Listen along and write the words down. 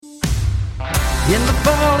In the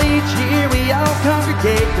fall each year we all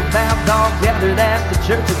congregate, devout dogs gathered at the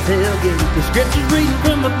church's tailgate. The scriptures reading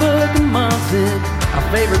from the book of Munson, our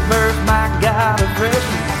favorite verse, my God of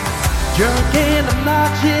freshman. Drunk and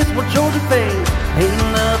obnoxious, well Georgia fades,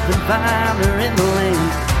 hating up and find her in the lane.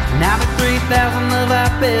 Now the 3,000 of our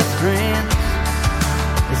best friends,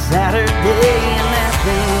 it's Saturday in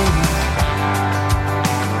Athens.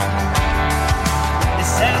 It's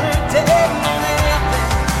Saturday in Athens.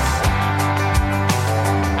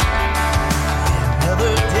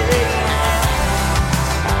 Another day in Athens.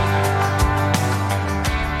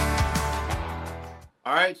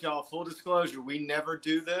 All right, y'all, full disclosure, we never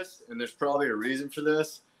do this, and there's probably a reason for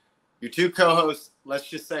this. Your two co-hosts, let's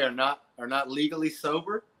just say, are not legally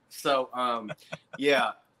sober. So,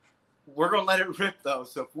 yeah, we're going to let it rip, though.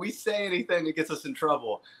 So if we say anything that gets us in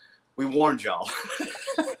trouble, we warned y'all.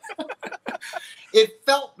 It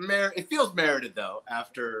feels merited, though,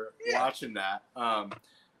 after watching that.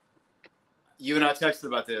 You and I texted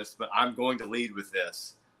about this, but I'm going to lead with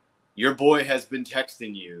this. Your boy has been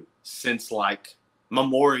texting you since, like,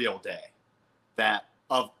 Memorial Day, that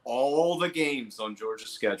of all the games on Georgia's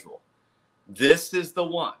schedule, this is the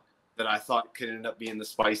one that I thought could end up being the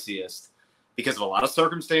spiciest because of a lot of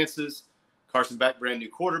circumstances. Carson Beck, brand new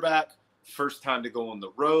quarterback, first time to go on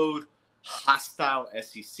the road, hostile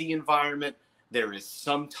SEC environment. There is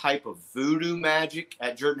some type of voodoo magic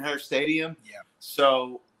at Jordan-Hare Stadium. Yeah.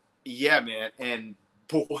 So, yeah, man. And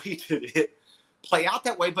boy, did it play out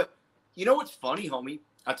that way. But you know what's funny, homie?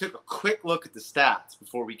 I took a quick look at the stats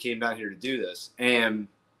before we came down here to do this, and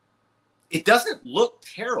it doesn't look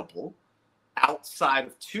terrible outside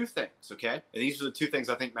of two things, okay? And these are the two things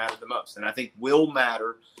I think matter the most, and I think will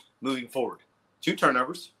matter moving forward. 2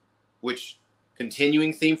 turnovers, which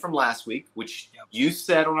continuing theme from last week, which you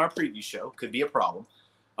said on our preview show could be a problem.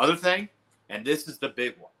 Other thing, and this is the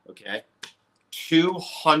big one, okay?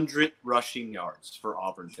 200 rushing yards for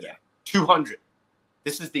Auburn today. 200.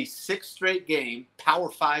 This is the 6th straight game, Power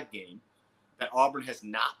 5 game, that Auburn has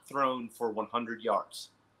not thrown for 100 yards.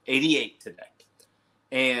 88 today.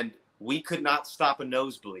 And we could not stop a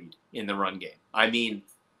nosebleed in the run game. I mean,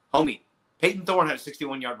 homie, Peyton Thorne had a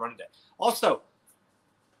 61-yard run today. Also,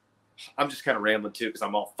 I'm just kind of rambling too because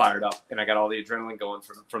I'm all fired up and I got all the adrenaline going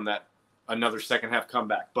from that another second half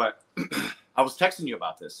comeback. But I was texting you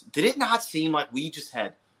about this. Did it not seem like we just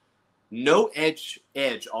had no edge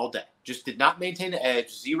all day? Just did not maintain the edge,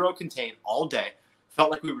 zero contain all day. Felt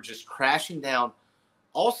like we were just crashing down.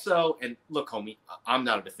 Also, and look, homie, I'm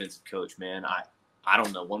not a defensive coach, man. I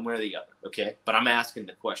don't know one way or the other, okay? But I'm asking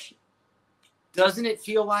the question. Doesn't it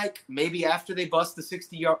feel like maybe after they bust the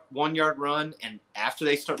 61-yard run and after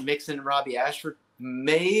they start mixing Robbie Ashford,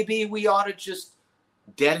 maybe we ought to just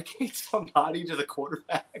dedicate somebody to the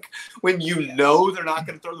quarterback when you know they're not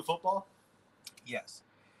going to throw the football? Yes.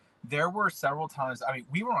 There were several times, I mean,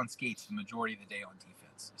 we were on skates the majority of the day on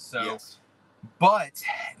defense. So, but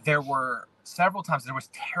there were several times there was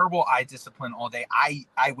terrible eye discipline all day. I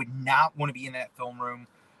would not want to be in that film room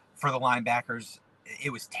for the linebackers.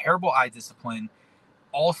 It was terrible eye discipline.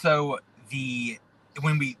 Also,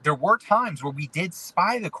 there were times where we did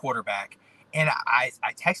spy the quarterback, and I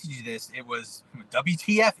texted you this. It was,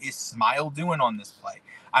 WTF is Smile doing on this play?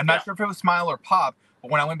 I'm not sure if it was Smile or Pop,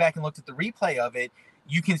 but when I went back and looked at the replay of it,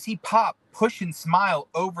 you can see Pop pushing Smile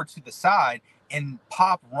over to the side and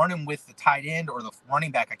Pop running with the tight end or the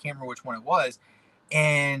running back. I can't remember which one it was.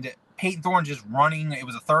 And Peyton Thorne just running. It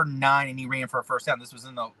was a 3rd and 9, and he ran for a first down. This was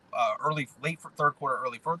in the late third quarter,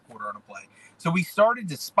 early fourth quarter on a play. So we started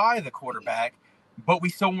to spy the quarterback, but we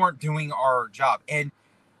still weren't doing our job. And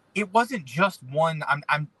it wasn't just one.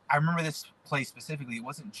 I remember this play specifically. It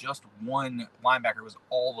wasn't just one linebacker. It was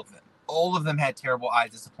all of them. All of them had terrible eye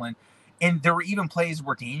discipline. And there were even plays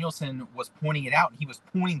where Danielson was pointing it out, and he was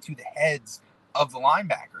pointing to the heads of the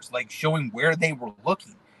linebackers, like showing where they were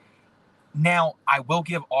looking. Now, I will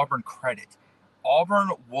give Auburn credit.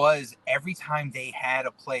 Auburn was, every time they had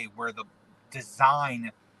a play where the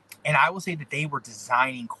design, and I will say that they were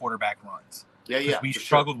designing quarterback runs. Yeah. We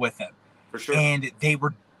struggled with them. For sure. And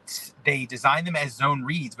they designed them as zone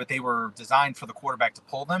reads, but they were designed for the quarterback to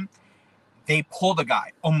pull them. They pulled a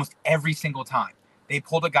guy almost every single time. They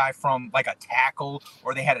pulled a guy from like a tackle,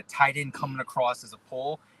 or they had a tight end coming across as a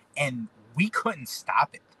pull, and we couldn't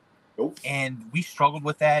stop it. Nope. And we struggled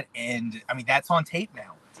with that. And I mean, that's on tape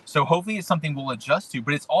now. So hopefully it's something we'll adjust to,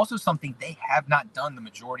 but it's also something they have not done the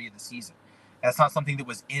majority of the season. That's not something that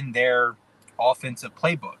was in their offensive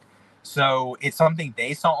playbook. So it's something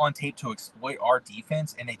they saw on tape to exploit our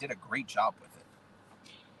defense, and they did a great job with it.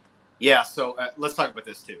 Yeah, so let's talk about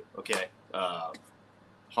this too, okay?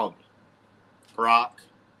 Homie, Brock,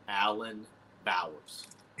 Allen, Bowers.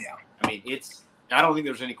 Yeah. I mean, I don't think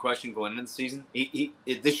there's any question going into the season. He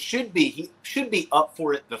should be up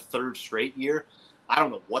for it the third straight year. I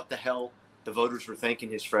don't know what the hell the voters were thinking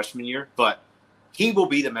his freshman year, but he will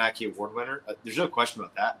be the Mackey Award winner. There's no question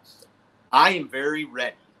about that. I am very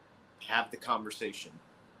ready to have the conversation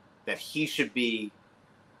that he should be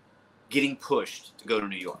getting pushed to go to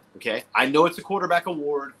New York, okay? I know it's a quarterback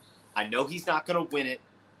award. I know he's not going to win it.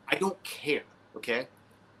 I don't care, okay?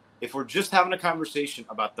 If we're just having a conversation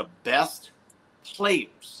about the best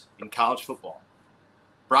players in college football,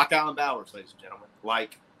 Brock Allen Bowers, ladies and gentlemen,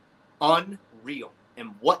 like unreal.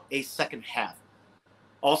 And what a second half.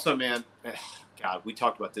 Also, man, God, we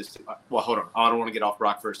talked about this. Well, hold on. I don't want to get off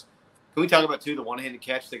Brock first. Can we talk about, too, the one-handed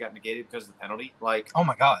catch that got negated because of the penalty? Like, oh,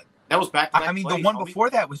 my God. That was back-to-back I mean, plays, the one before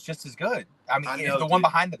that was just as good. I mean, the one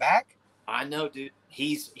behind the back? I know, dude.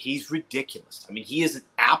 He's ridiculous. I mean, he is an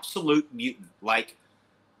absolute mutant. Like,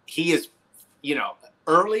 he is,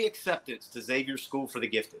 early acceptance to Xavier School for the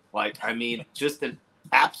Gifted. Like, I mean, just an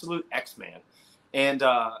absolute X-Man. And,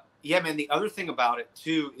 yeah, man, the other thing about it,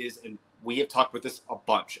 too, is, and we have talked about this a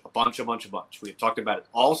bunch. We have talked about it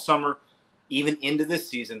all summer, even into this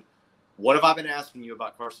season. What have I been asking you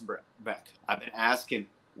about Carson Beck? I've been asking,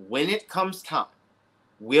 when it comes time,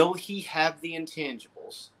 will he have the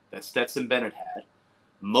intangibles that Stetson Bennett had?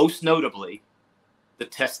 Most notably, the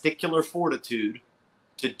testicular fortitude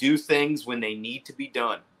to do things when they need to be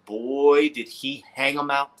done. Boy, did he hang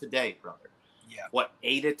them out today, brother. Yeah. What,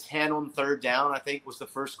 8 of 10 on third down, I think, was the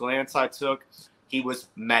first glance I took. He was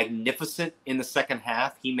magnificent in the second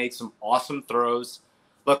half. He made some awesome throws.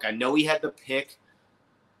 Look, I know he had the pick.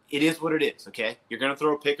 It is what it is, okay? You're going to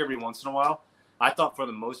throw a pick every once in a while. I thought for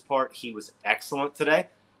the most part he was excellent today.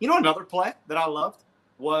 You know, another play that I loved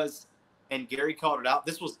was, and Gary called it out,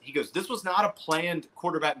 this was not a planned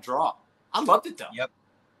quarterback draw. I loved it, though. Yep.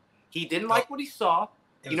 He didn't like what he saw.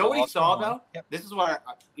 You know what he saw, though? Yep. This is what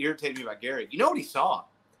irritated me about Gary. You know what he saw?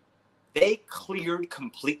 They cleared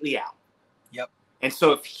completely out. Yep. And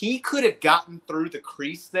so if he could have gotten through the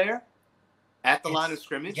crease there at the line of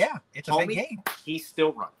scrimmage, it's a big game. He's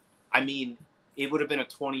still running. I mean, it would have been a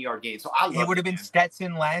 20-yard gain. So it would have been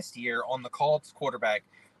Stetson last year on the Colts quarterback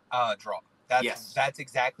draw. That's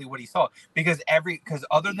exactly what he saw. Because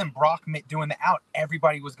other than Brock doing the out,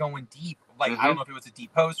 everybody was going deep. Like, I don't know if it was a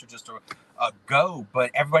deep post or just a go, but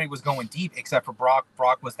everybody was going deep except for Brock.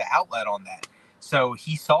 Brock was the outlet on that. So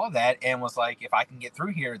he saw that and was like, if I can get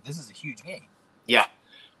through here, this is a huge game. Yeah.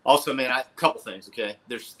 Also, man, a couple things, okay?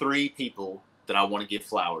 There's 3 people that I want to give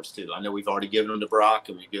flowers to. I know we've already given them to Brock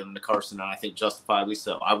and we've given them to Carson, and I think justifiably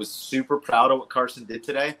so. I was super proud of what Carson did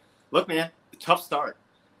today. Look, man, tough start.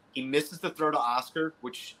 He misses the throw to Oscar,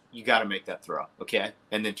 which you got to make that throw, okay?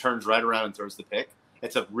 And then turns right around and throws the pick.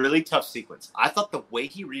 It's a really tough sequence. I thought the way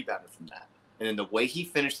he rebounded from that and then the way he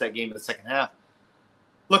finished that game in the second half.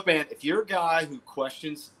 Look, man, if you're a guy who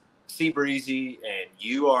questions Breezy and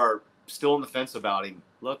you are still on the fence about him,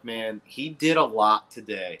 look, man, he did a lot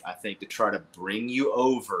today, I think, to try to bring you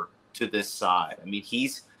over to this side. I mean,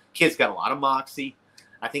 kid's got a lot of moxie.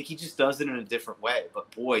 I think he just does it in a different way. But,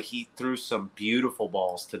 boy, he threw some beautiful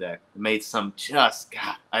balls today. Made some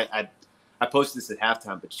I posted this at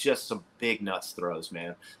halftime, but just some big nuts throws,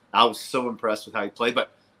 man. I was so impressed with how he played.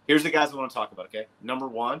 But here's the guys I want to talk about, okay? Number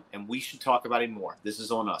 1, and we should talk about him more. This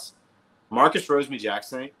is on us. Marcus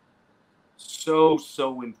Rosemy-Jackson, so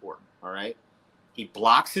important, all right? He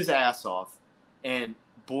blocks his ass off, and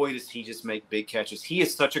boy, does he just make big catches. He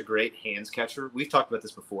is such a great hands catcher. We've talked about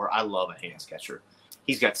this before. I love a hands catcher.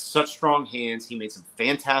 He's got such strong hands. He made some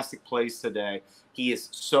fantastic plays today. He is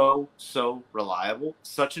so reliable,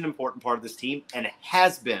 such an important part of this team, and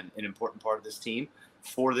has been an important part of this team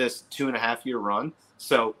for this 2.5-year run.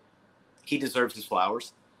 So he deserves his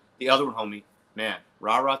flowers. The other one, homie, man,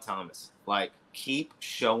 Ra Thomas. Like, keep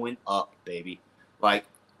showing up, baby. Like,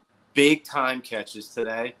 big time catches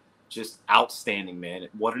today. Just outstanding, man.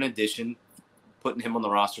 What an addition, putting him on the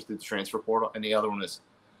roster through the transfer portal. And the other one is,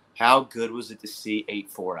 how good was it to see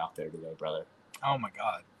 8-4 out there today, brother? Oh, my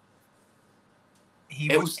God.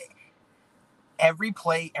 Every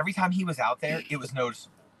play, every time he was out there, it was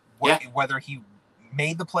noticeable. Whether he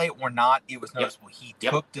made the play or not, it was noticeable. He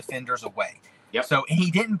took defenders away. So, and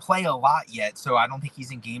he didn't play a lot yet, so I don't think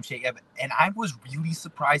he's in game shape yet. And I was really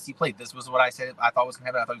surprised he played. This was what I said I thought was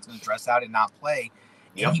going to happen. I thought he was going to dress out and not play.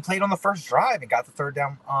 And he played on the first drive and got the third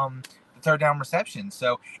down reception.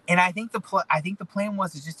 So, and I think the plan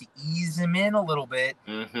was just to ease him in a little bit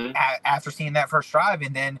after seeing that first drive,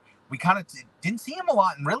 and then we kind of didn't see him a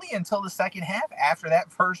lot, and really until the second half after that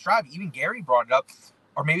first drive. Even Gary brought it up,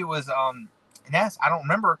 or maybe it was Ness, I don't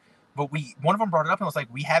remember, one of them brought it up and was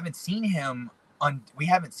like, we haven't seen him,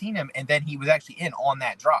 and then he was actually in on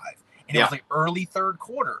that drive, and it was like early third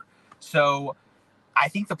quarter. So I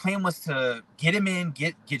think the plan was to get him in,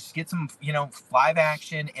 get some, live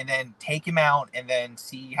action, and then take him out, and then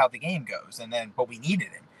see how the game goes. But we needed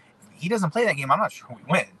him. If he doesn't play that game, I'm not sure we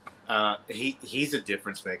win. He's a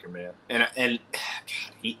difference maker, man, and God,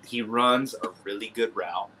 he runs a really good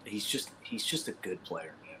route. He's just a good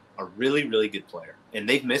player, man. A really, really good player, and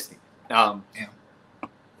they've missed him.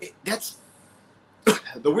 That's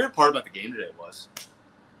the weird part about the game today was,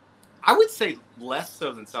 I would say less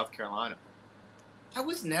so than South Carolina. I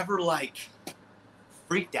was never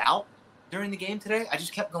freaked out during the game today. I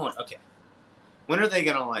just kept going, okay, when are they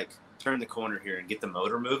gonna turn the corner here and get the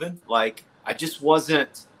motor moving? I just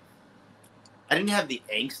wasn't. I didn't have the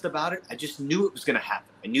angst about it. I just knew it was gonna happen.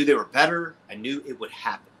 I knew they were better. I knew it would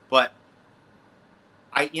happen. But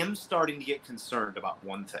I am starting to get concerned about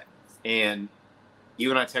one thing, and you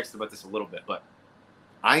and I texted about this a little bit, but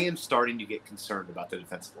I am starting to get concerned about the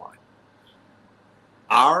defensive line.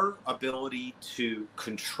 Our ability to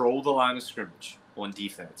control the line of scrimmage on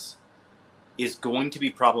defense is going to be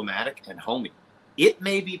problematic, and homie, it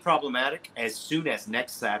may be problematic as soon as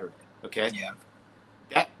next Saturday, okay?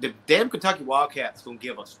 Yeah. The damn Kentucky Wildcats going to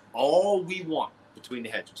give us all we want between the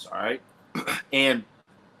hedges, all right? And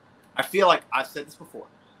I feel like I've said this before.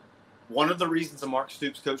 One of the reasons the Mark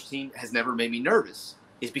Stoops coach team has never made me nervous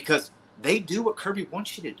is because they do what Kirby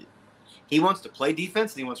wants you to do. He wants to play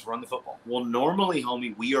defense and he wants to run the football. Well, normally,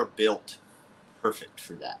 homie, we are built perfect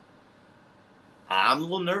for that. I'm a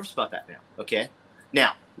little nervous about that now, okay?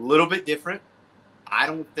 Now, a little bit different. I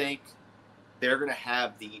don't think they're going to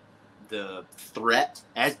have the threat,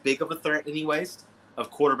 as big of a threat anyways,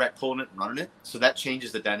 of quarterback pulling it and running it. So that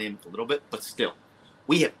changes the dynamic a little bit. But still,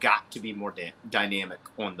 we have got to be more dynamic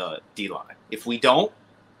on the D-line. If we don't,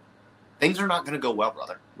 things are not going to go well,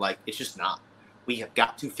 brother. It's just not. We have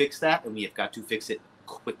got to fix that, and we have got to fix it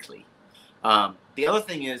quickly. The other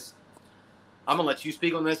thing is, I'm gonna let you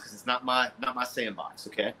speak on this because it's not my sandbox,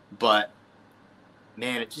 okay? But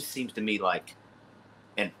man, it just seems to me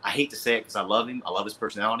and I hate to say it because I love him, I love his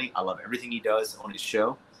personality, I love everything he does on his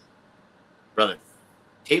show, brother.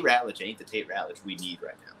 Tate Ratledge ain't the Tate Ratledge we need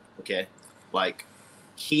right now, okay?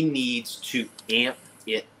 He needs to amp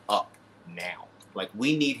it up now.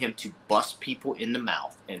 We need him to bust people in the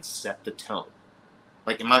mouth and set the tone.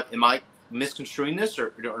 Am I misconstruing this,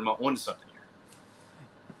 or am I onto something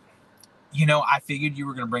here? I figured you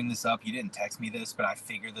were going to bring this up. You didn't text me this, but I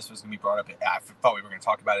figured this was going to be brought up. I thought we were going to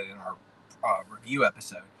talk about it in our review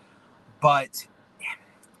episode. But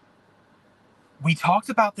we talked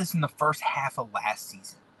about this in the first half of last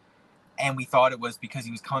season, and we thought it was because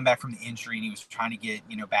he was coming back from the injury and he was trying to get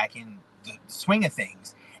back in the swing of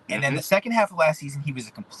things. And then the second half of last season, he was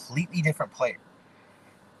a completely different player.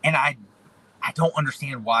 And I don't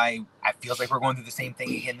understand why it feels like we're going through the same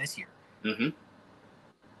thing again this year. Mm-hmm.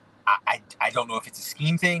 I don't know if it's a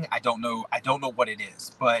scheme thing. I don't know what it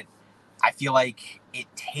is. But I feel like it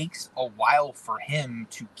takes a while for him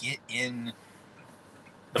to get in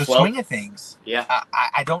the swing of things. Yeah.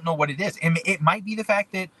 I don't know what it is. And it might be the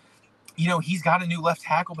fact that, he's got a new left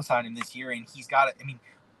tackle beside him this year, and he's got to,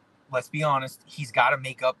 let's be honest, he's got to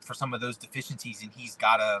make up for some of those deficiencies, and he's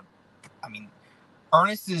got to,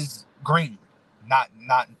 Ernest is green, not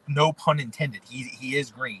no pun intended. He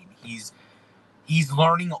is green. He's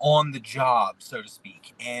learning on the job, so to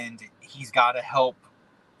speak, and he's got to help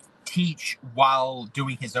teach while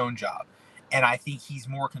doing his own job. And I think he's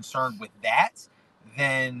more concerned with that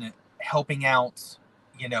than helping out,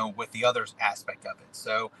 with the other aspect of it.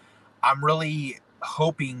 So I'm really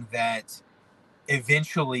hoping that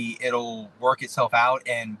eventually it'll work itself out,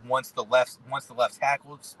 and once the left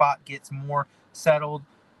tackle spot gets more settled,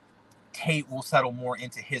 Tate will settle more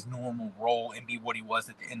into his normal role and be what he was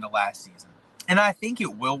at the end of last season. And I think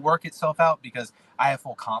it will work itself out because I have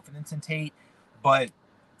full confidence in Tate, but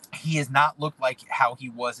he has not looked like how he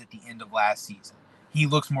was at the end of last season. He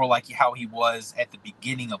looks more like how he was at the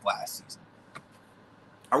beginning of last season.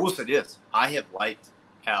 I will say this. I have liked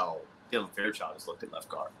how Dylan Fairchild has looked at left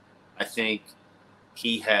guard. I think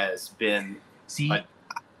he has been.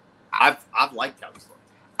 I've liked how he's looked.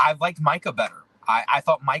 I've liked Micah better. I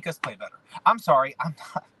thought Micah's played better. I'm sorry.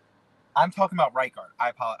 I'm talking about right guard. I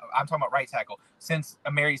apologize. I'm talking about right tackle since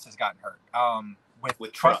Amarius has gotten hurt.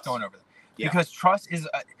 With Truss going over there. Yeah. Because Truss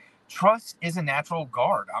is a natural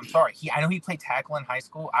guard. I'm sorry. I know he played tackle in high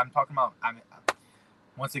school. I'm talking about.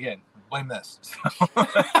 Once again, blame this.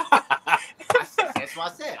 That's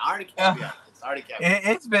what I said. I already caveat.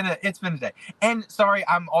 It's been a day. And sorry,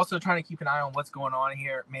 I'm also trying to keep an eye on what's going on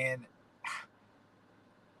here, man.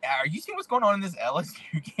 Are you seeing what's going on in this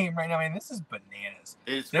LSU game right now? Man, this is bananas.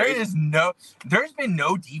 It's There's been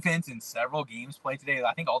no defense in several games played today.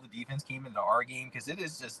 I think all the defense came into our game because it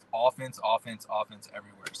is just offense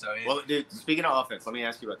everywhere. So, well, dude, speaking of offense, let me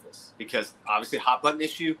ask you about this because obviously hot button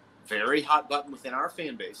issue, very hot button within our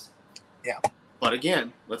fan base. Yeah. But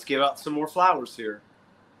again, let's give out some more flowers here,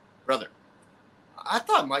 brother. I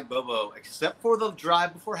thought Mike Bobo, except for the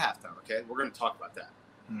drive before halftime, okay, we're going to talk about that.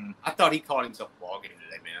 I thought he caught himself a ball game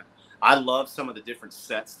today, man. I love some of the different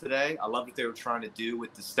sets today. I love what they were trying to do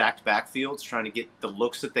with the stacked backfields, trying to get the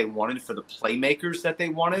looks that they wanted for the playmakers that they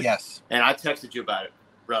wanted. Yes. And I texted you about it,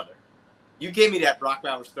 brother. You gave me that Brock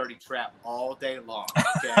Bowers 30 trap all day long,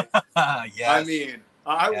 okay? Yes. I mean,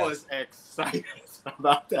 I was excited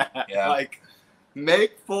about that. Yeah. Like,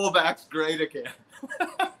 make fullbacks great again.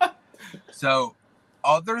 So,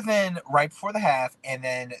 other than right before the half and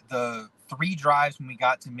then the 3 drives when we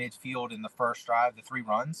got to midfield in the first drive, the 3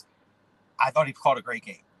 runs, I thought he called a great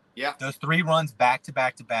game. Yeah. Those 3 runs back to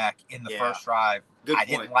back to back in the first drive, I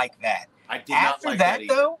didn't like that. I did not like that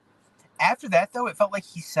either. After that, though, it felt like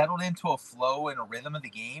he settled into a flow and a rhythm of the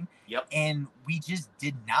game. Yep. And we just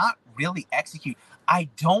did not really execute. I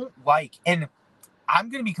don't like, and I'm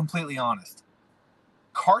going to be completely honest,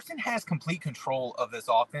 Carson has complete control of this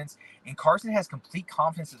offense, and Carson has complete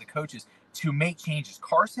confidence of the coaches to make changes.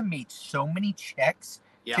 Carson made so many checks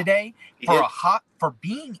today for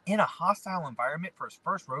being in a hostile environment for his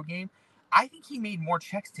first road game. I think he made more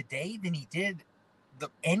checks today than he did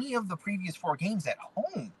any of the previous 4 games at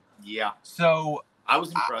home. Yeah. So I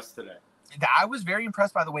was impressed today. I was very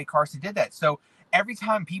impressed by the way Carson did that. So every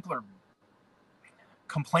time people are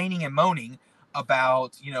complaining and moaning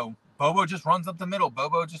about, Bobo just runs up the middle,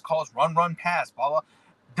 Bobo just calls run, pass, blah, blah.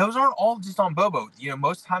 Those aren't all just on Bobo.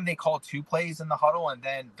 Most of the time they call 2 plays in the huddle, and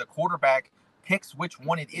then the quarterback picks which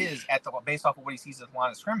one it is based off of what he sees at the line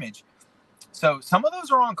of scrimmage. So some of those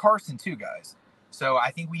are on Carson too, guys. So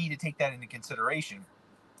I think we need to take that into consideration.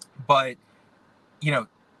 But,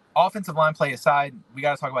 offensive line play aside, we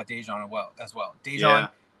got to talk about Dejon as well. Dejon,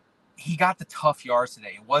 he got the tough yards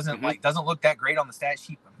today. It wasn't doesn't look that great on the stat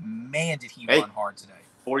sheet, but man, did he run hard today.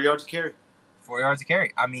 4 yards to carry. 4 yards to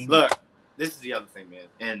carry. I mean, look, this is the other thing, man.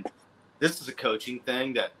 And this is a coaching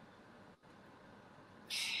thing that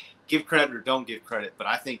give credit or don't give credit, but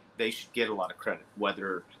I think they should get a lot of credit,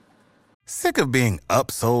 whether. Sick of being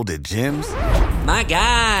upsold at gyms? My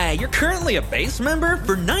guy, you're currently a base member?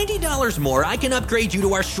 For $90 more, I can upgrade you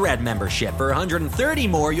to our Shred membership. For $130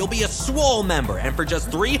 more, you'll be a Swole member. And for just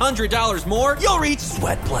 $300 more, you'll reach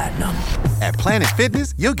Sweat Platinum. At Planet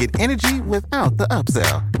Fitness, you'll get energy without the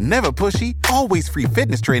upsell. Never pushy, always free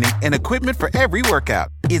fitness training and equipment for every workout.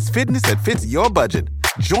 It's fitness that fits your budget.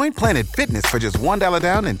 Join Planet Fitness for just $1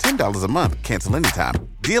 down and $10 a month. Cancel anytime.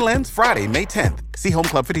 Deal ends Friday, May 10th. See Home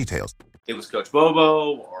Club for details. It was Coach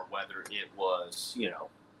Bobo or whether it was,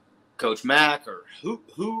 Coach Mack or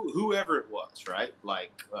whoever it was, right?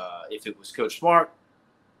 Like if it was Coach Smart,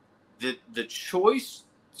 the choice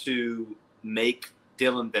to make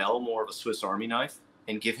Dylan Bell more of a Swiss Army knife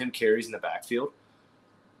and give him carries in the backfield,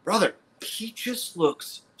 brother, he just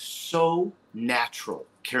looks so natural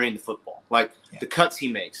carrying the football. Like the cuts he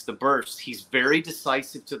makes, the bursts, he's very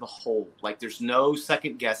decisive to the hole. Like there's no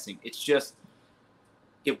second guessing. It's just,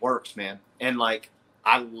 it works, man. And like,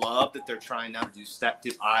 I love that they're trying now to do step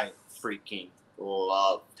two. I freaking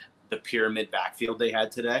loved the pyramid backfield they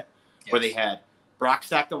had today, where they had Brock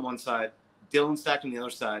stacked on one side, Dylan stacked on the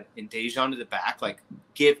other side, and Dejon to the back. Like,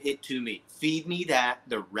 give it to me. Feed me that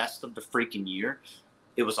the rest of the freaking year.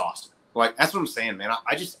 It was awesome. Like, that's what I'm saying, man.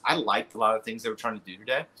 I liked a lot of things they were trying to do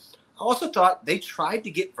today. I also thought they tried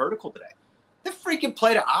to get vertical today. The freaking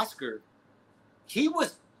play to Oscar, he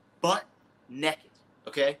was butt naked.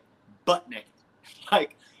 Okay? Butt naked.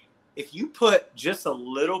 Like, if you put just a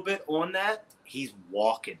little bit on that, he's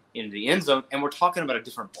walking into the end zone. And we're talking about a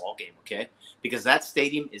different ball game, okay? Because that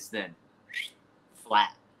stadium is then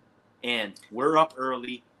flat. And we're up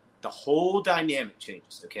early. The whole dynamic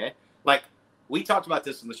changes, okay? Like, we talked about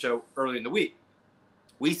this on the show early in the week.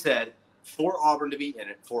 We said, for Auburn to be in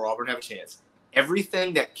it, for Auburn to have a chance,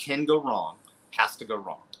 everything that can go wrong has to go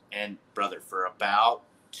wrong. And, brother, for about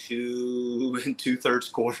 2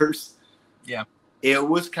 2/3 quarters, it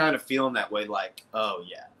was kind of feeling that way, like, oh,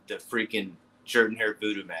 yeah, the freaking Jordan Hare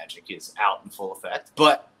voodoo magic is out in full effect.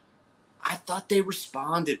 But I thought they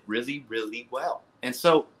responded really, really well. And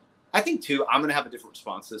so I think, too, I'm going to have a different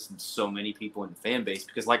response to this than so many people in the fan base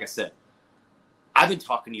because, like I said, I've been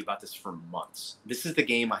talking to you about this for months. This is the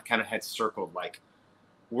game I kind of had circled, like,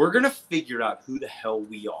 we're going to figure out who the hell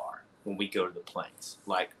we are when we go to the Plains.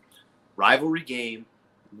 Like, rivalry game,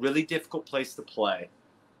 really difficult place to play.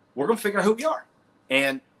 we're going to figure out who we are.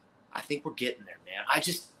 And I think we're getting there, man.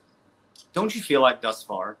 Don't you feel like thus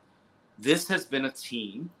far, this has been a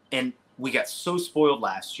team, and we got so spoiled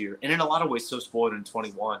last year, and in a lot of ways so spoiled in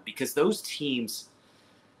 21, because those teams,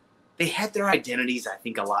 they had their identities, I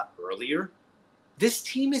think, a lot earlier. This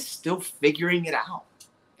team is still figuring it out.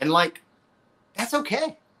 And, like, that's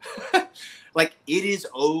okay. Like, it is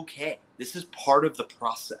okay. This is part of the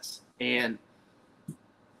process. And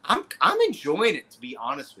I'm enjoying it, to be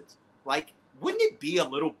honest with you. Like, wouldn't it be a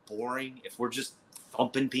little boring if we're just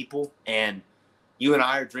thumping people and you and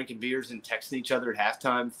I are drinking beers and texting each other at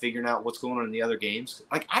halftime, figuring out what's going on in the other games?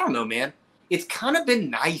 Like, I don't know, man. It's kind of been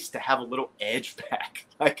nice to have a little edge back.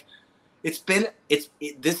 Like, this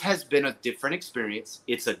has been a different experience.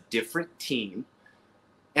 It's a different team.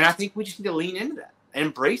 And I think we just need to lean into that and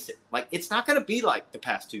embrace it. Like, it's not going to be like the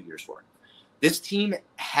past 2 years were. This team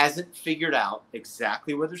hasn't figured out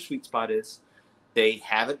exactly where their sweet spot is. They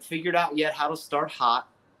haven't figured out yet how to start hot.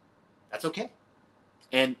 That's okay.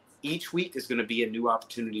 And each week is going to be a new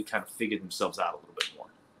opportunity to kind of figure themselves out a little bit more.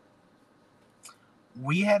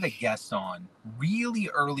 We had a guest on really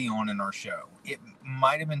early on in our show. It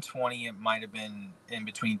might have been 20. It might have been in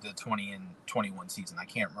between the 20 and 21 season. I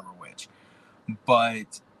can't remember which.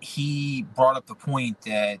 But he brought up the point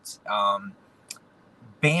that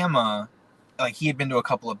Bama, like, he had been to a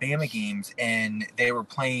couple of Bama games, and they were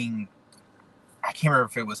playing, I can't remember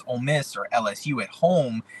if it was Ole Miss or LSU at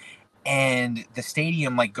home, and the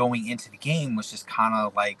stadium, like, going into the game was just kind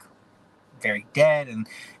of like very dead and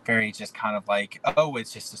very just kind of like, oh,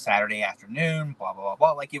 it's just a Saturday afternoon, blah, blah, blah,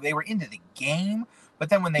 blah. Like, they were into the game, but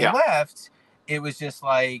then when they left, it was just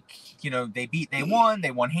like, you know, they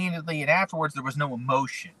won handedly, and afterwards there was no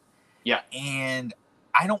emotion. Yeah. And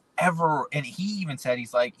I don't ever, and he even said,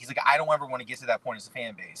 he's like, I don't ever want to get to that point as a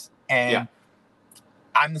fan base. And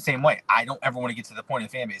I'm the same way. I don't ever want to get to the point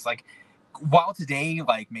of the fan base. Like, while today,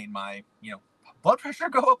 like, made my, you know, blood pressure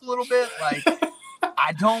go up a little bit, like,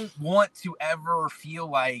 I don't want to ever feel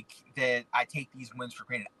like that I take these wins for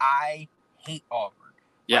granted. I hate Auburn.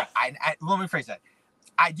 Yeah. Like, let me phrase that.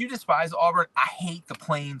 I do despise Auburn. I hate the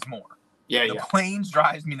Plains more. The Plains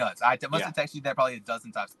drives me nuts. I must have texted you that probably a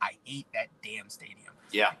dozen times. I hate that damn stadium.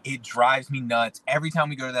 Yeah. It drives me nuts. Every time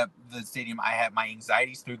we go to the stadium, I have my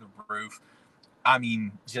anxieties through the roof. I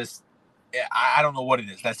mean, just, I don't know what it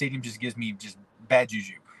is. That stadium just gives me just bad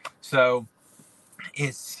juju. So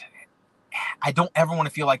I don't ever want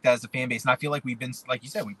to feel like that as a fan base. And I feel like we've been, like you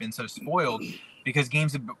said, we've been so spoiled because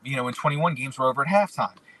games, you know, in 21 games were over at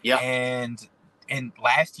halftime. Yeah. And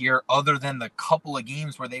last year, other than the couple of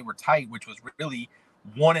games where they were tight, which was really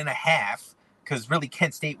 1.5, because really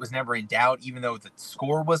Kent State was never in doubt, even though the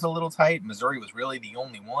score was a little tight. Missouri was really the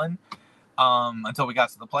only one until we got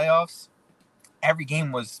to the playoffs. Every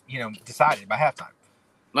game was, you know, decided by halftime.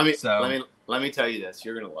 Let me tell you this.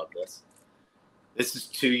 You're gonna love this. This is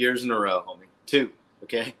 2 years in a row, homie. 2,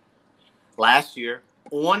 okay? Last year,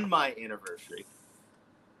 on my anniversary,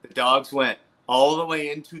 the Dawgs went all the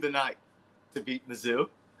way into the night to beat Mizzou,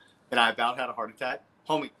 and I about had a heart attack.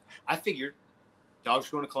 Homie, I figured Dawgs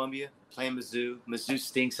going to Columbia, playing Mizzou. Mizzou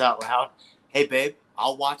stinks out loud. Hey, babe,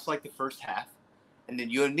 I'll watch, like, the first half, and then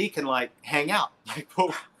you and me can, like, hang out. Like,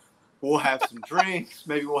 we'll have some drinks.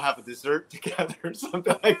 Maybe we'll have a dessert together or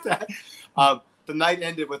something like that. The night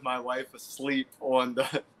ended with my wife asleep on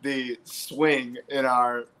the swing on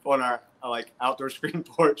our like outdoor screen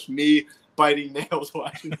porch. Me biting nails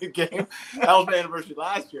watching the game. That was my anniversary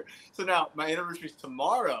last year. So now my anniversary is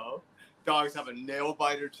tomorrow. Dawgs have a nail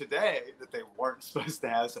biter today that they weren't supposed to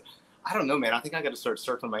have. So I don't know, man. I think I got to start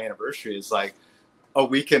circling my anniversary as like a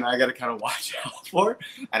weekend I got to kind of watch out for.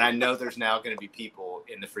 And I know there's now going to be people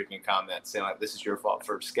in the freaking comments saying like, this is your fault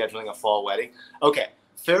for scheduling a fall wedding. Okay.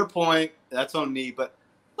 Fair point. That's on me. But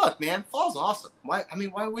look, man, fall's awesome. Why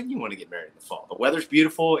wouldn't you want to get married in the fall? The weather's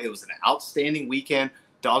beautiful. It was an outstanding weekend.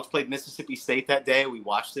 Dawgs played Mississippi State that day. We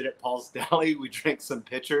watched it at Paul's Deli. We drank some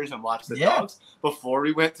pitchers and watched the Dawgs before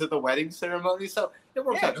we went to the wedding ceremony. So it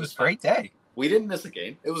worked out. It was a great day. We didn't miss a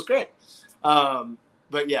game. It was great.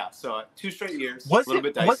 But yeah, so 2 straight years. Was a little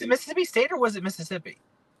bit dicey. Was it Mississippi State or was it Mississippi?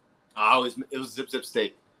 Oh, it was Zip Zip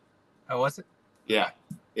State. Oh, was it? Yeah.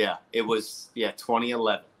 It was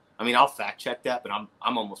 2011. I mean, I'll fact check that, but I'm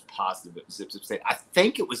almost positive it was Zip Zip State. I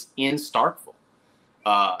think it was in Starkville.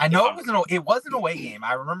 I know it was an away game.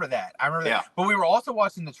 I remember that. That. But we were also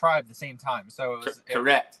watching the Tribe at the same time. So it was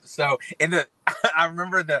correct. So I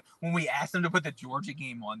remember when we asked them to put the Georgia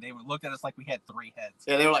game on, they looked at us like we had 3 heads.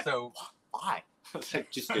 Yeah, they were like, so why? I was like,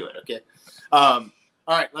 just do it, okay? All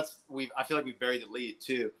right, I feel like we buried the lead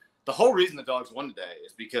too. The whole reason the Dogs won today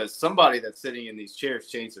is because somebody that's sitting in these chairs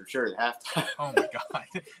changed their shirt at halftime. Oh my God.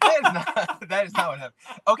 That is not what happened.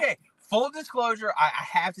 Okay. Full disclosure. I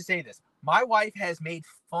have to say this. My wife has made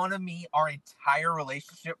fun of me our entire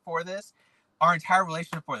relationship for this. And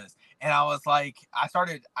I was like, I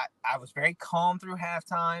was very calm through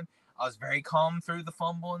halftime. I was very calm through the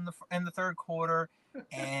fumble in the third quarter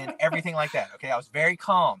and everything like that. Okay. I was very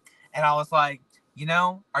calm. And I was like,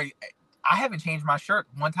 I haven't changed my shirt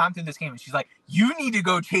one time through this game. And she's like, you need to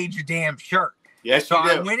go change your damn shirt. Yes, so you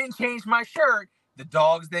do. I went and changed my shirt. The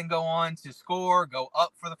Dogs then go on to score, go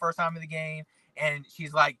up for the first time in the game. And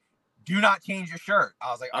she's like, do not change your shirt.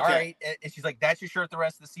 I was like, all right. And she's like, that's your shirt the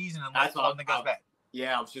rest of the season unless something goes bad.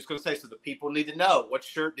 Yeah, I was just going to say, so the people need to know, what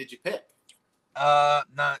shirt did you pick? My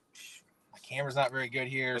camera's not very good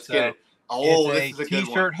here. Let's so get it. Oh, it's this is a good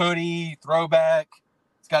T-shirt, one. hoodie, throwback.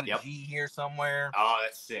 It's got a G here somewhere. Oh,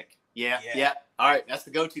 that's sick. Yeah. All right, that's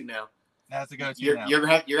the go-to now. That's the go-to You're now. gonna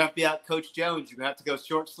have to be out Coach Jones. You're gonna have to go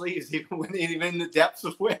short sleeves even in the depths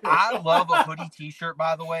of winter. I love a hoodie T-shirt,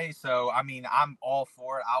 by the way. So I mean, I'm all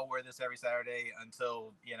for it. I'll wear this every Saturday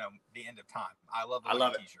until the end of time. I love the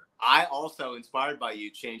hoodie T-shirt. I also, inspired by you,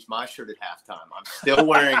 changed my shirt at halftime. I'm still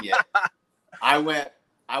wearing it. I went.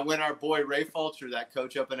 Our boy Ray Fulcher, that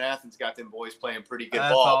coach up in Athens, got them boys playing pretty good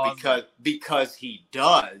ball awesome. because he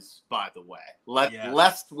does. By the way,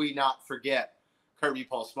 lest we not forget Kirby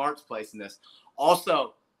Paul Smart's place in this.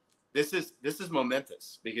 Also, this is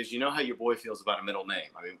momentous because you know how your boy feels about a middle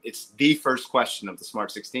name. I mean, it's the first question of the Smart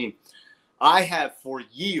 16. I have for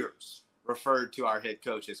years referred to our head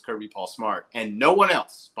coach as Kirby Paul Smart, and no one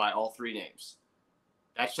else by all three names.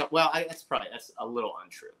 That's a little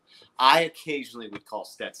untrue. I occasionally would call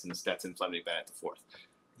Stetson Fleming Bennett the fourth.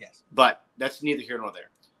 Yes. But that's neither here nor there.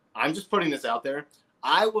 I'm just putting this out there.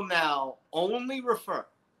 I will now only refer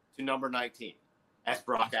to number 19 as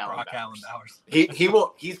Brock Allen Bowers.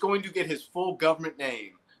 He's going to get his full government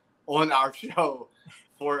name on our show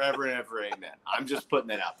forever and ever. Amen. I'm just putting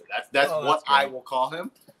that out there. That's what I will call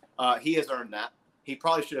him. He has earned that. He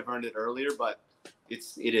probably should have earned it earlier, but it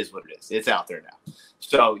is what it is. It's out there now.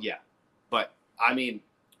 So yeah, but I mean,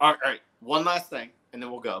 all right. One last thing, and then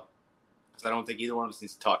we'll go, because I don't think either one of us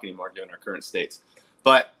needs to talk anymore given our current states.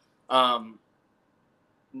 But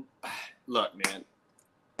look, man,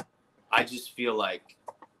 I just feel like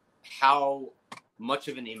how much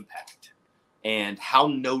of an impact and how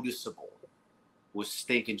noticeable was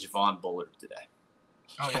stinking Javon Bullard today.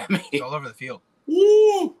 Oh yeah, I mean, it's all over the field.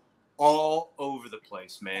 Woo! All over the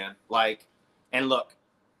place, man. And look,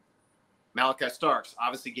 Malachi Starks,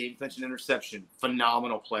 obviously game-clinching interception,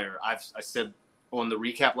 phenomenal player. I said on the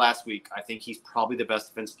recap last week, I think he's probably the best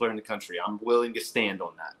defensive player in the country. I'm willing to stand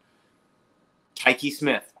on that. Tyke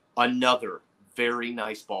Smith, another very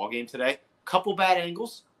nice ball game today. Couple bad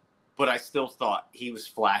angles, but I still thought he was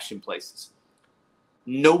flashing places.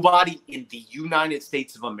 Nobody in the United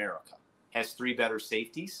States of America has three better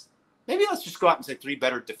safeties. Maybe let's just go out and say three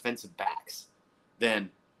better defensive backs than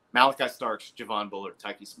Malachi Starks, Javon Bullard,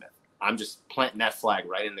 Tyke Smith. I'm just planting that flag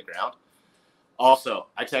right in the ground. Also,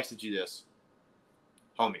 I texted you this.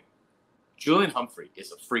 Homie, Julian Humphrey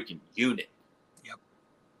is a freaking unit. Yep.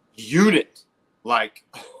 Unit.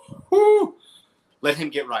 Whoo, let him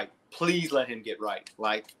get right. Please let him get right.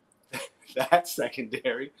 That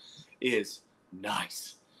secondary is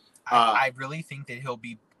nice. I really think that he'll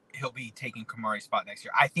be taking Kamari's spot next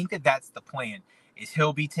year. I think that's the plan. Is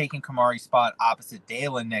he'll be taking Kamari's spot opposite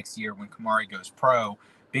Dalen next year when Kamari goes pro,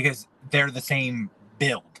 because they're the same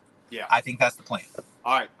build. Yeah, I think that's the plan.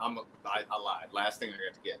 All right, I lied. Last thing I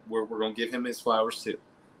got to get. We're gonna give him his flowers too.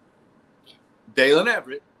 Dalen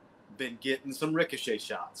Everett been getting some ricochet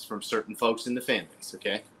shots from certain folks in the fan base.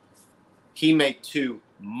 Okay, he made 2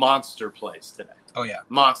 monster plays today. Oh yeah,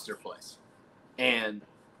 monster plays, and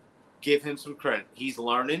give him some credit. He's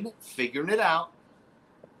learning, figuring it out.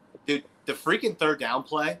 Dude, the freaking third down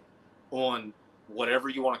play on whatever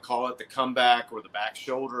you want to call it, the comeback or the back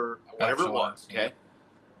shoulder, whatever it was, okay? Yeah.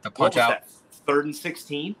 The punch out. That? 3rd and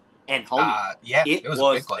 16? And homie, it was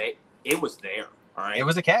a big play. It was there, all right? It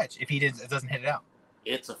was a catch if it doesn't hit it out.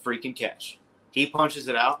 It's a freaking catch. He punches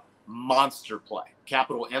it out, monster play.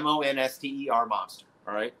 Capital MONSTER, monster,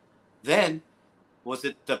 all right? Then, was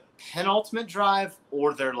it the penultimate drive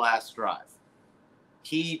or their last drive?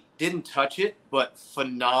 He didn't touch it, but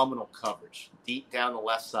phenomenal coverage deep down the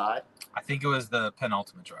left side. I think it was the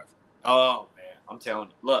penultimate drive. Oh, man. I'm telling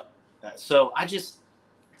you. Look, so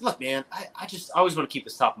man, I always want to keep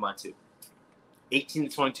this top of mind, too. 18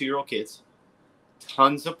 to 22-year-old kids,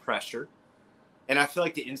 tons of pressure. And I feel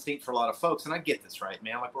like the instinct for a lot of folks, and I get this, right,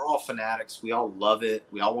 man? We're all fanatics. We all love it.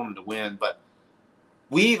 We all want them to win. But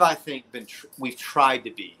we've, I think, we've tried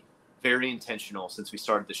to be very intentional since we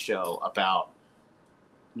started the show about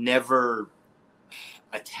never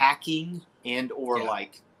attacking and or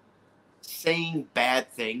like saying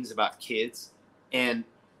bad things about kids. And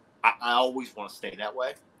I always want to stay that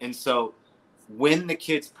way. And so when the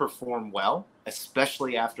kids perform well,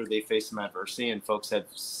 especially after they face some adversity and folks have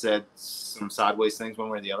said some sideways things one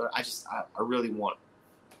way or the other, I really want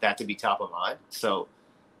that to be top of mind. So,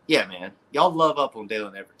 yeah, man, y'all love up on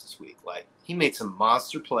Dalen Everett this week. Like, he made some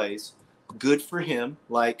monster plays. Good for him.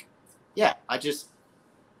 Like, yeah,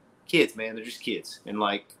 kids, man, they're just kids. And,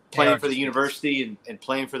 like, playing for the university and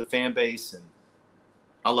playing for the fan base. And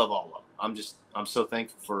I love all of them. I'm so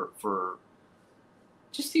thankful for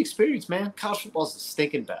just the experience, man. College football is the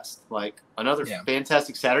stinking best. Like, another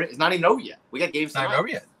fantastic Saturday. It's not even over yet. We got games tonight. Not over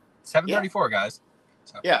yet. 7:34, guys.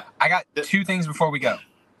 So, yeah. I got two things before we go.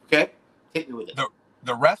 Okay. Hit me with it.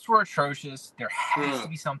 The refs were atrocious. There has to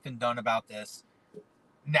be something done about this.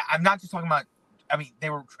 Now, I'm not just talking about, I mean, they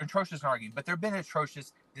were atrocious in our game, but they've been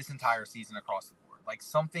atrocious this entire season across the board. Like,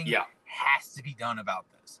 something has to be done about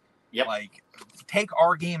this. Yep. Like, take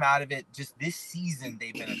our game out of it. Just this season,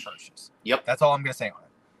 they've been atrocious. Yep. That's all I'm going to say on it.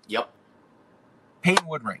 Yep. Peyton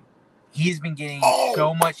Woodring. He's been getting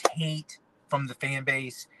so much hate from the fan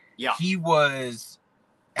base. Yeah. He was,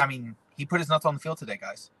 I mean, he put his nuts on the field today,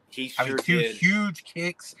 guys. He sure two did. Huge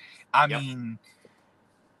kicks. I mean,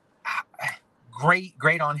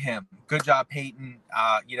 great on him. Good job, Peyton.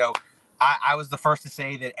 You know, I was the first to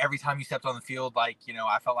say that every time you stepped on the field, like, you know,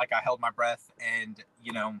 I felt like I held my breath, and,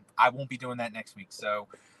 you know, I won't be doing that next week. So,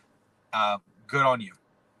 good on you.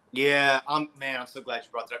 Yeah, I'm so glad you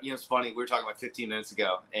brought that up. You know, it's funny. We were talking like 15 minutes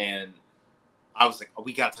ago, and I was like, oh,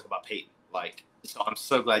 we got to talk about Peyton. Like, so I'm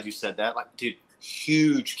so glad you said that. Like, dude,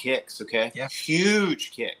 huge kicks, okay? Yeah.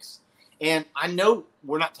 Huge kicks. And I know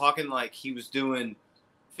we're not talking like he was doing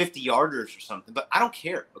 50-yarders or something, but I don't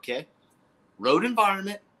care, okay? Road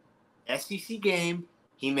environment, SEC game.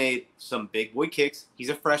 He made some big boy kicks. He's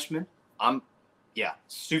a freshman.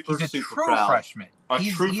 Super proud. Freshman.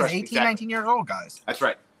 He's true freshman. 18, exactly. 19 years old, guys. That's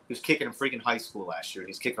right. He was kicking in freaking high school last year.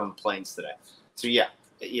 He's kicking on the plains today. So, yeah.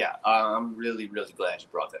 I'm really, really glad you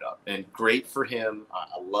brought that up. And great for him.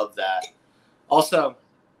 I love that. Also,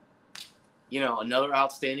 you know, another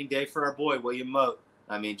outstanding day for our boy, William Mote.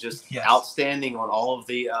 I mean, just outstanding on all of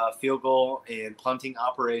the field goal and punting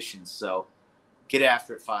operations. So, get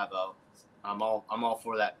after it, 5-0. I'm all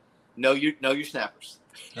for that. Know your snappers.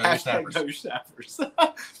 Know your snappers.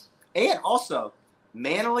 And also,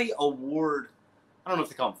 Manley Award, I don't know if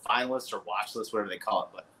they call them finalists or watch lists, whatever they call it,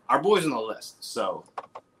 but our boy's on the list. So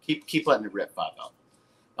keep letting it rip,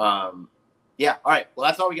 5-0. Yeah, all right. Well,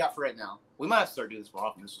 that's all we got for right now. We might have to start doing this more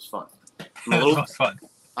often. This was fun. This was fun.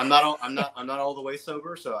 I'm not all the way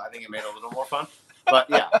sober, so I think it made it a little more fun. But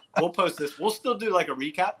yeah, we'll post this. We'll still do like a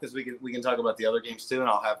recap because we can talk about the other games too, and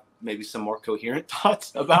I'll have maybe some more coherent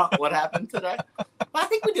thoughts about what happened today. But I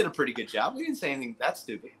think we did a pretty good job. We didn't say anything that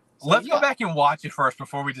stupid. So, let's go back and watch it first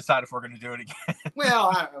before we decide if we're going to do it again. Well,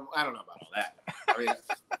 I don't know about all that. I mean,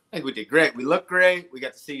 I think we did great. We look great. We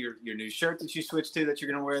got to see your new shirt that you switched to that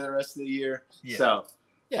you're going to wear the rest of the year. Yeah. So,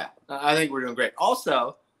 yeah, I think we're doing great.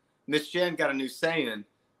 Also, Miss Jen got a new saying,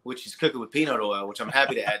 which is cooking with peanut oil, which I'm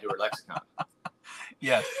happy to add to her lexicon.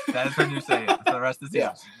 Yes, that is her new saying for the rest of the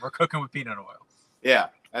season. Yeah. We're cooking with peanut oil. Yeah,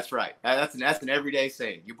 that's right. That's an everyday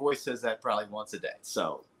saying. Your boy says that probably once a day.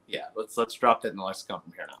 So, yeah, let's drop that in the lexicon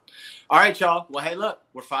from here on out. All right, y'all. Well, hey, look,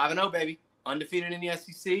 we're 5-0, baby. Undefeated in the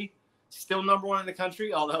SEC. Still number one in the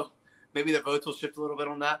country, although maybe the votes will shift a little bit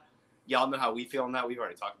on that. Y'all know how we feel on that. We've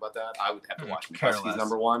already talked about that. I would have to watch Kentucky's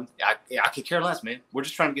number one. I could care less, man. We're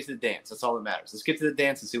just trying to get to the dance. That's all that matters. Let's get to the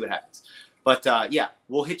dance and see what happens. But, yeah,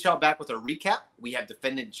 we'll hit y'all back with a recap. We have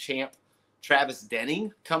defending champ Travis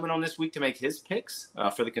Denning coming on this week to make his picks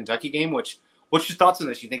for the Kentucky game. What's your thoughts on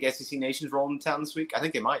this? You think SEC Nation's rolling in town this week? I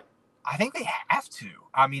think they might. I think they have to.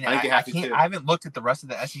 I mean, I haven't looked at the rest of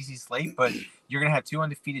the SEC slate, but you're going to have two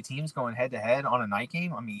undefeated teams going head-to-head on a night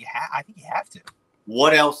game. I mean, I think you have to.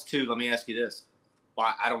 What else, too? Let me ask you this.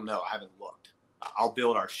 Well, I don't know. I haven't looked. I'll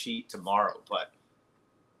build our sheet tomorrow, but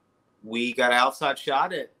we got an outside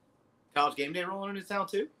shot at College Game Day rolling into town,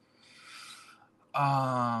 too?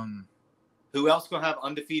 Who else going to have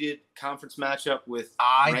undefeated conference matchup with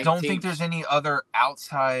I don't think there's any other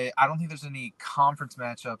outside. I don't think there's any conference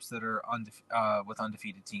matchups that are with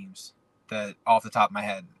undefeated teams that off the top of my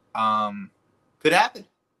head. Could happen.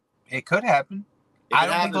 It could happen. I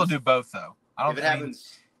don't think they'll do both, though. If it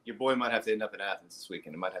happens, your boy might have to end up in Athens this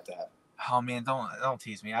weekend. It might have to happen. Oh man, don't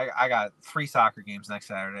tease me. I got 3 soccer games next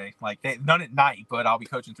Saturday. Like none at night, but I'll be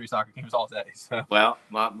coaching 3 soccer games all day. So well,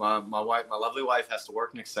 my lovely wife has to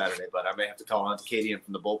work next Saturday, but I may have to call on to Katie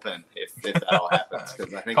from the bullpen if that all happens,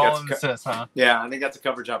 because I think I think that's a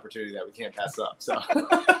coverage opportunity that we can't pass up. So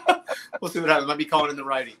we'll see what happens. Might be calling in the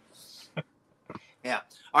righty. Yeah.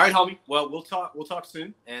 All right, homie. Well, we'll talk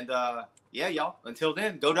soon, and yeah, y'all. Until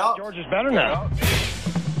then, go Dawgs. George is better now.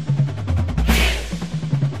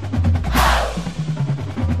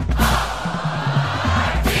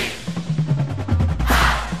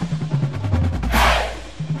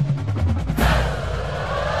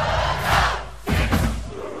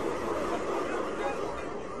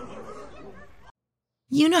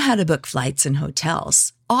 You know how to book flights and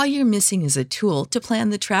hotels. All you're missing is a tool to plan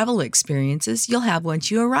the travel experiences you'll have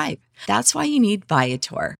once you arrive. That's why you need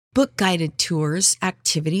Viator. Book guided tours,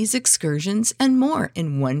 activities, excursions, and more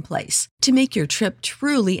in one place to make your trip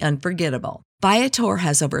truly unforgettable. Viator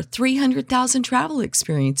has over 300,000 travel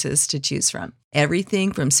experiences to choose from.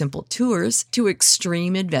 Everything from simple tours to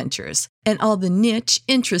extreme adventures and all the niche,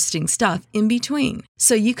 interesting stuff in between.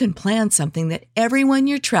 So you can plan something that everyone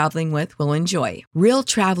you're traveling with will enjoy. Real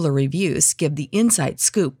traveler reviews give the inside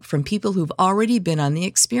scoop from people who've already been on the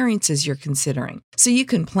experiences you're considering. So you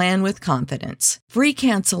can plan with confidence. Free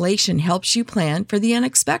cancellation helps you plan for the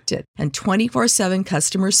unexpected. And 24/7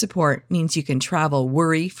 customer support means you can travel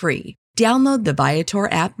worry-free. Download the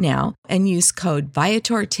Viator app now and use code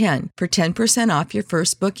Viator10 for 10% off your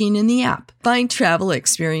first booking in the app. Find travel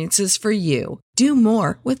experiences for you. Do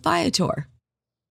more with Viator.